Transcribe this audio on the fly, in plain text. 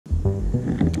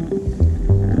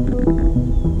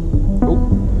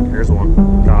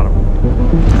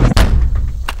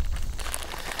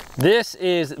This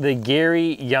is the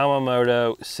Gary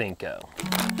Yamamoto Senko.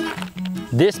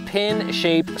 This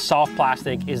pin-shaped soft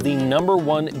plastic is the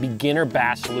 #1 beginner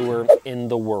bass lure in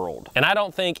the world. And I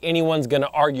don't think anyone's gonna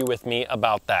argue with me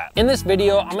about that. In this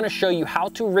video, I'm gonna show you how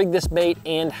to rig this bait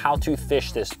and how to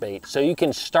fish this bait so you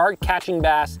can start catching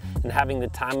bass and having the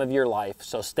time of your life.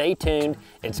 So stay tuned,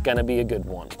 it's gonna be a good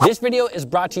one. This video is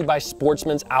brought to you by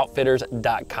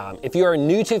sportsmansoutfitters.com. If you are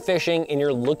new to fishing and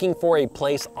you're looking for a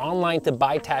place online to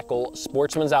buy tackle,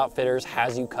 Sportsman's Outfitters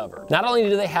has you covered. Not only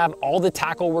do they have all the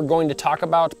tackle we're going to talk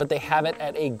about, but they have it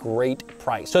at a great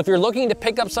price. So if you're looking to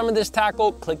pick up some of this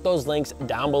tackle, click those links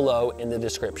down below in the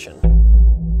description.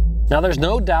 Now there's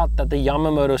no doubt that the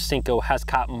Yamamoto Senko has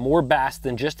caught more bass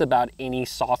than just about any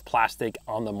soft plastic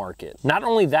on the market. Not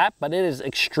only that, but it is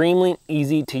extremely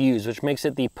easy to use, which makes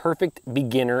it the perfect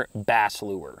beginner bass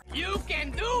lure. You can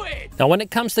do it! Now when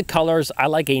it comes to colors, I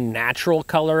like a natural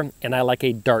color and I like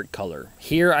a dark color.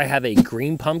 Here I have a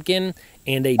green pumpkin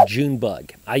and a June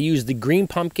bug. I use the green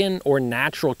pumpkin or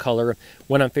natural color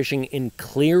when I'm fishing in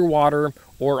clear water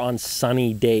or on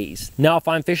sunny days. Now, if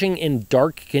I'm fishing in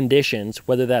dark conditions,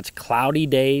 whether that's cloudy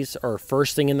days or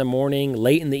first thing in the morning,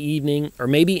 late in the evening, or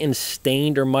maybe in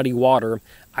stained or muddy water,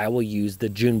 I will use the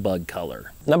June bug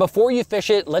color. Now, before you fish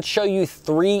it, let's show you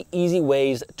 3 easy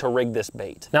ways to rig this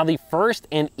bait. Now, the first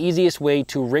and easiest way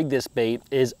to rig this bait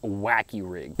is wacky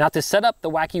rig. Now, to set up the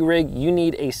wacky rig, you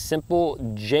need a simple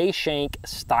J-shank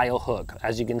style hook.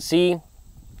 As you can see,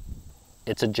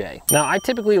 it's a J. Now, I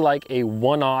typically like a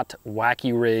 1/0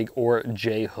 wacky rig or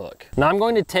J hook. Now, I'm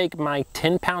going to take my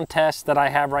 10-pound test that I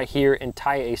have right here and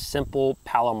tie a simple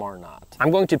Palomar knot. I'm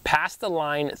going to pass the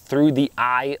line through the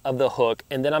eye of the hook,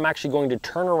 and then I'm actually going to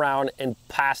turn around and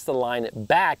pass the line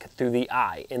back through the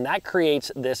eye, and that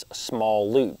creates this small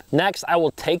loop. Next, I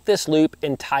will take this loop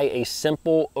and tie a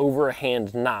simple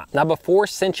overhand knot. Now, before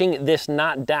cinching this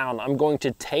knot down, I'm going to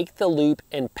take the loop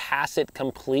and pass it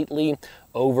completely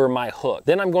over my hook.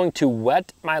 Then I'm going to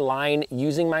wet my line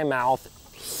using my mouth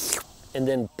and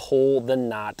then pull the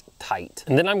knot tight.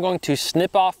 And then I'm going to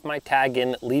snip off my tag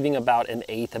end, leaving about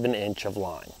 1/8 of an inch of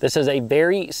line. This is a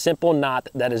very simple knot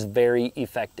that is very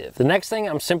effective. The next thing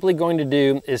I'm simply going to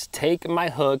do is take my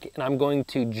hook and I'm going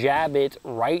to jab it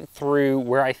right through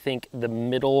where I think the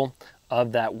middle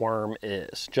of that worm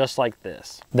is, just like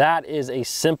this. That is a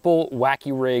simple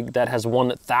wacky rig that has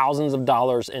won thousands of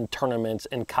dollars in tournaments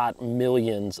and caught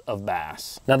millions of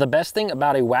bass. Now, the best thing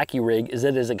about a wacky rig is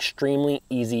it is extremely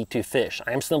easy to fish.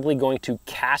 I am simply going to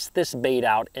cast this bait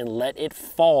out and let it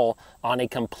fall on a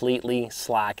completely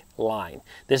slack line.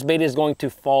 This bait is going to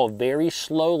fall very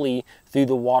slowly through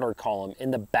the water column,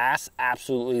 and the bass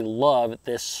absolutely love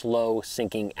this slow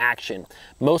sinking action.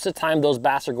 Most of the time, those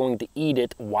bass are going to eat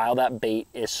it while that bait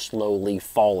is slowly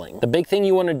falling. The big thing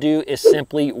you want to do is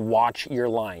simply watch your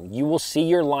line. You will see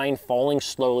your line falling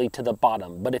slowly to the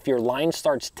bottom, but if your line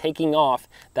starts taking off,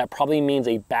 that probably means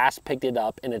a bass picked it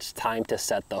up and it's time to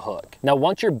set the hook. Now,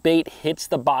 once your bait hits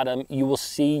the bottom, you will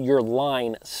see your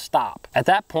line stop. At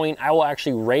that point, I will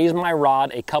actually raise my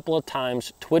rod a couple of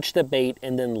times, twitch the bait,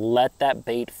 and then let that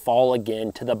bait fall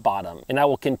again to the bottom. And I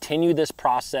will continue this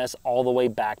process all the way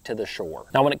back to the shore.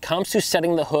 Now, when it comes to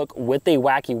setting the hook with a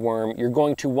wacky worm, you're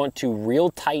going to want to reel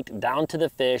tight down to the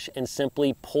fish and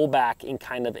simply pull back in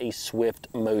kind of a swift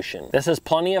motion. This has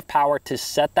plenty of power to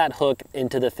set that hook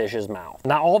into the fish's mouth.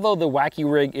 Now, although the wacky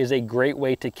rig is a great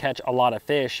way to catch a lot of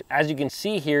fish, as you can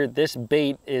see here, this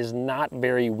bait is not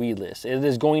very weedless. It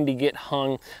is going to get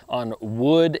hung on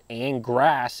wood and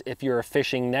grass if you're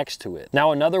fishing next to it.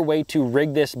 Now, another way to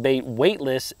rig this bait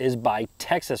weightless is by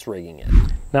Texas rigging it.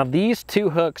 Now, these 2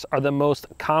 hooks are the most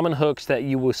common hooks that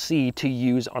you will see to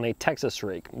use on a Texas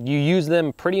rig. You use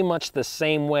them pretty much the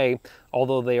same way,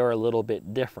 although they are a little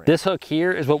bit different. This hook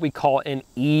here is what we call an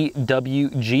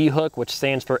EWG hook, which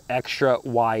stands for extra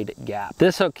wide gap.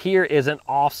 This hook here is an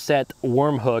offset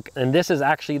worm hook, and this is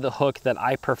actually the hook that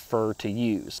I prefer to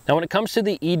use. Now, when it comes to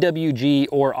the EWG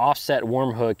or offset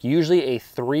worm hook, usually a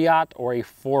 3/0 or a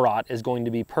 4/0 is going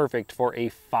to be perfect for a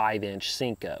 5-inch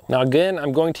Senko. Now, again,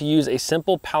 I'm going to use a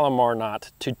simple Palomar knot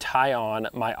to tie on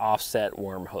my offset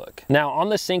worm hook. Now, on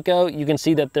the Senko, you can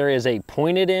see that there is a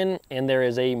pointed end and there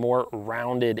is a more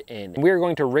rounded end. We are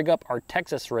going to rig up our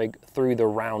Texas rig through the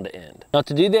round end. Now,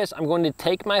 to do this, I'm going to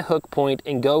take my hook point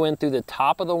and go in through the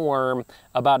top of the worm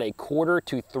about 1/4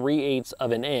 to 3/8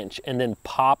 of an inch and then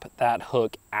pop that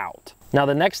hook out. Now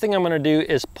the next thing I'm gonna do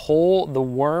is pull the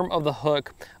worm of the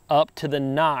hook up to the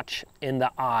notch in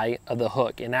the eye of the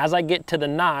hook. And as I get to the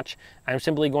notch, I'm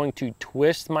simply going to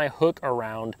twist my hook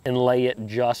around and lay it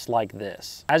just like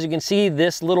this. As you can see,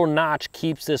 this little notch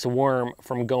keeps this worm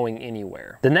from going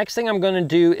anywhere. The next thing I'm gonna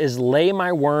do is lay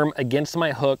my worm against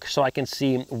my hook so I can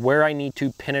see where I need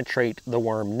to penetrate the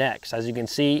worm next. As you can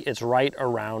see, it's right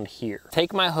around here.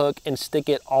 Take my hook and stick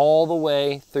it all the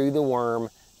way through the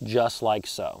worm, just like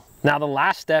so. Now the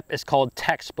last step is called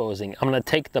texposing. I'm gonna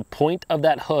take the point of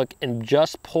that hook and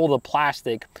just pull the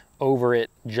plastic over it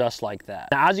just like that.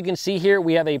 Now as you can see here,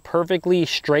 we have a perfectly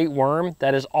straight worm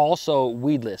that is also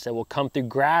weedless. It will come through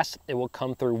grass, it will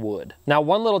come through wood. Now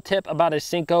one little tip about a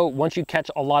Senko, once you catch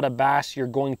a lot of bass, you're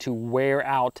going to wear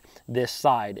out this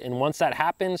side. And once that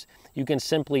happens, you can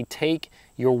simply take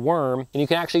your worm and you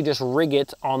can actually just rig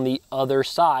it on the other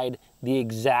side the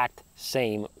exact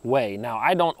same way. Now,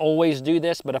 I don't always do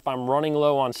this, but if I'm running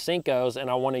low on Senkos and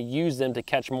I want to use them to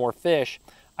catch more fish,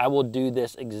 I will do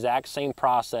this exact same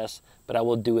process, but I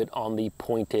will do it on the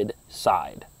pointed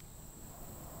side.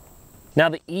 Now,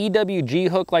 the EWG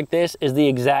hook like this is the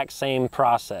exact same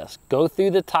process. Go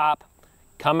through the top,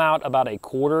 come out about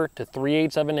 1/4 to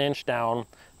 3/8 of an inch down,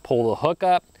 pull the hook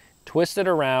up, twist it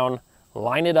around,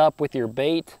 line it up with your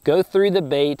bait, go through the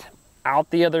bait,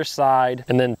 out the other side,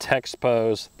 and then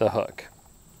texpose the hook.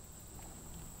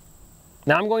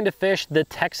 Now I'm going to fish the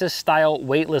Texas style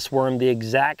weightless worm the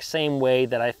exact same way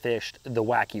that I fished the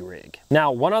wacky rig.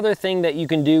 Now, one other thing that you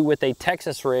can do with a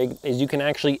Texas rig is you can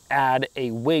actually add a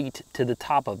weight to the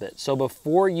top of it. So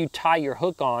before you tie your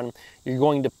hook on, you're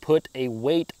going to put a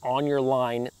weight on your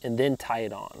line and then tie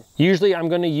it on. Usually I'm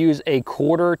going to use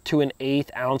 1/4 to 1/8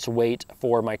 ounce weight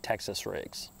for my Texas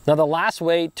rigs. Now the last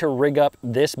way to rig up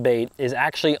this bait is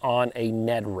actually on a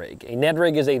Ned rig. A Ned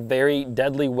rig is a very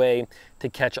deadly way to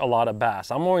catch a lot of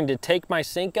bass. I'm going to take my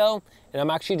Senko and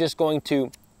I'm actually just going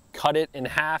to cut it in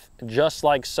half just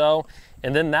like so.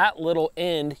 And then that little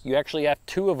end, you actually have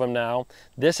 2 of them now.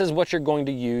 This is what you're going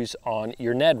to use on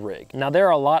your Ned rig. Now there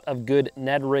are a lot of good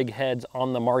Ned rig heads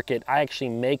on the market. I actually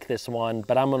make this one,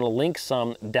 but I'm gonna link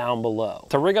some down below.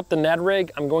 To rig up the Ned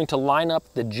rig, I'm going to line up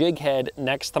the jig head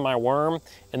next to my worm,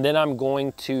 and then I'm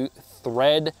going to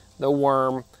thread the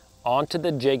worm onto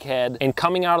the jig head and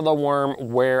coming out of the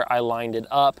worm where I lined it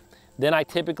up. Then I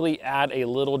typically add a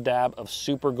little dab of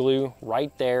super glue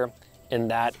right there, and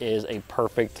that is a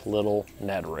perfect little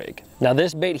Ned rig. Now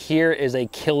this bait here is a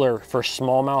killer for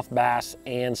smallmouth bass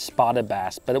and spotted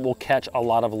bass, but it will catch a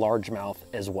lot of largemouth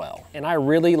as well. And I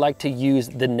really like to use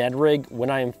the Ned rig when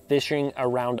I am fishing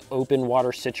around open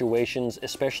water situations,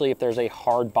 especially if there's a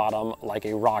hard bottom like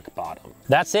a rock bottom.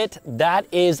 That's it, that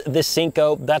is the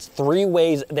Senko. That's 3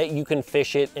 ways that you can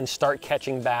fish it and start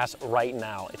catching bass right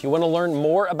now. If you wanna learn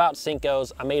more about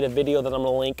Senkos, I made a video that I'm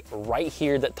gonna link right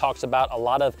here that talks about a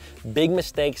lot of big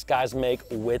mistakes guys make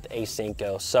with a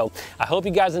Senko. So I hope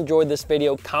you guys enjoyed this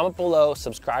video. Comment below,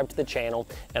 subscribe to the channel,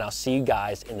 and I'll see you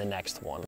guys in the next one.